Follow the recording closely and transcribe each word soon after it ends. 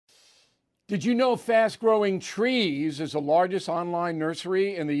Did you know Fast Growing Trees is the largest online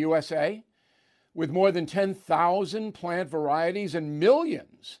nursery in the USA? With more than 10,000 plant varieties and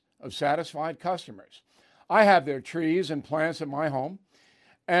millions of satisfied customers. I have their trees and plants at my home,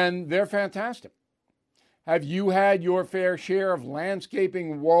 and they're fantastic. Have you had your fair share of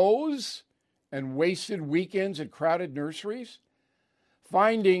landscaping woes and wasted weekends at crowded nurseries?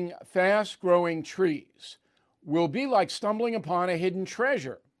 Finding Fast Growing Trees will be like stumbling upon a hidden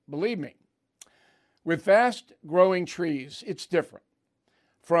treasure, believe me. With Fast Growing Trees, it's different.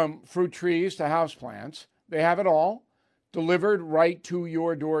 From fruit trees to houseplants, they have it all delivered right to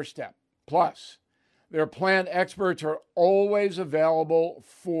your doorstep. Plus, their plant experts are always available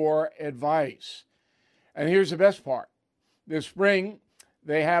for advice. And here's the best part. This spring,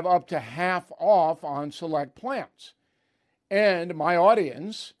 they have up to half off on select plants. And my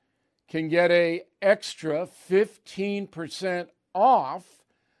audience can get an extra 15% off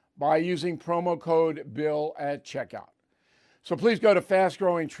by using promo code BILL at checkout. So please go to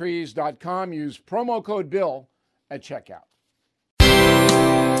fastgrowingtrees.com, use promo code BILL at checkout.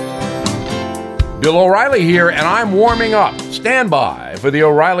 Bill O'Reilly here, and I'm warming up. Stand by for the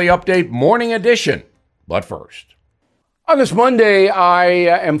O'Reilly Update Morning Edition. But first, on this Monday, I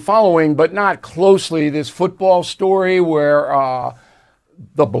am following, but not closely, this football story where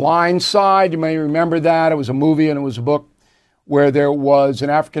The Blind Side, you may remember that. It was a movie and it was a book, where there was an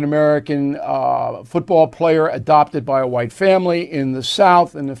African-American football player adopted by a white family in the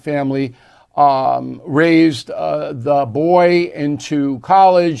South, and the family raised the boy into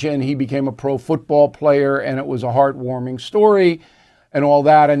college, and he became a pro football player, and it was a heartwarming story and all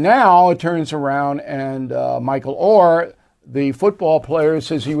that. And now it turns around, and Michael Oher, the football player,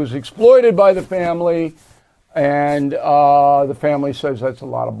 says he was exploited by the family, and the family says that's a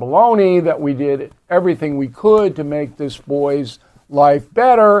lot of baloney, that we did everything we could to make this boy's life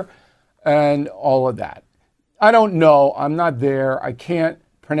better and all of that. I don't know. I'm not there. I can't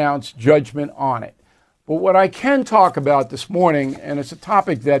pronounce judgment on it. But what I can talk about this morning, and it's a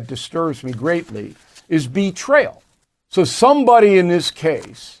topic that disturbs me greatly, is betrayal. So somebody in this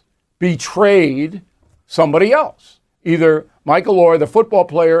case betrayed somebody else. Either Michael Oher, the football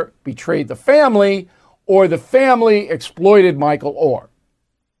player, betrayed the family, or the family exploited Michael Oher.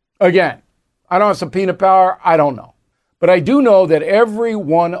 Again, I don't have subpoena power. I don't know. But I do know that every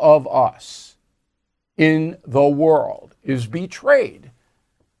one of us in the world is betrayed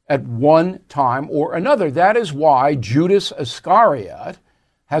at one time or another. That is why Judas Iscariot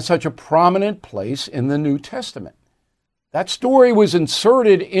has such a prominent place in the New Testament. That story was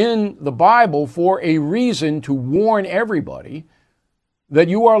inserted in the Bible for a reason, to warn everybody that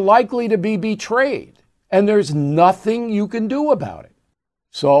you are likely to be betrayed. And there's nothing you can do about it.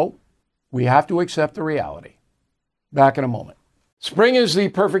 So we have to accept the reality. Back in a moment. Spring is the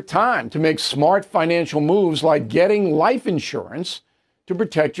perfect time to make smart financial moves like getting life insurance to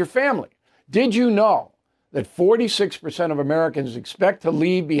protect your family. Did you know that 46% of Americans expect to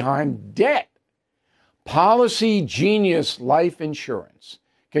leave behind debt? Policy Genius Life Insurance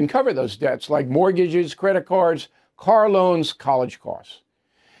can cover those debts like mortgages, credit cards, car loans, college costs.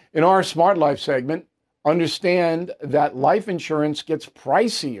 In our Smart Life segment, understand that life insurance gets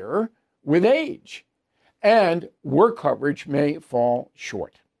pricier with age, and work coverage may fall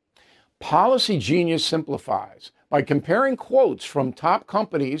short. Policy Genius simplifies by comparing quotes from top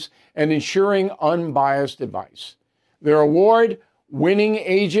companies and ensuring unbiased advice. Their award-winning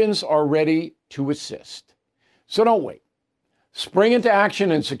agents are ready to assist. So don't wait. Spring into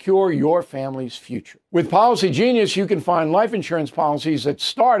action and secure your family's future. With Policy Genius, you can find life insurance policies that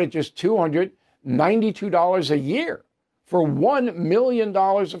start at just $292 a year for $1 million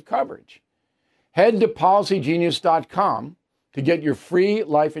of coverage. Head to policygenius.com to get your free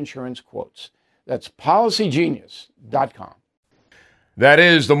life insurance quotes. That's policygenius.com. that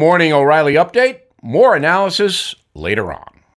is the Morning O'Reilly Update. More analysis later on.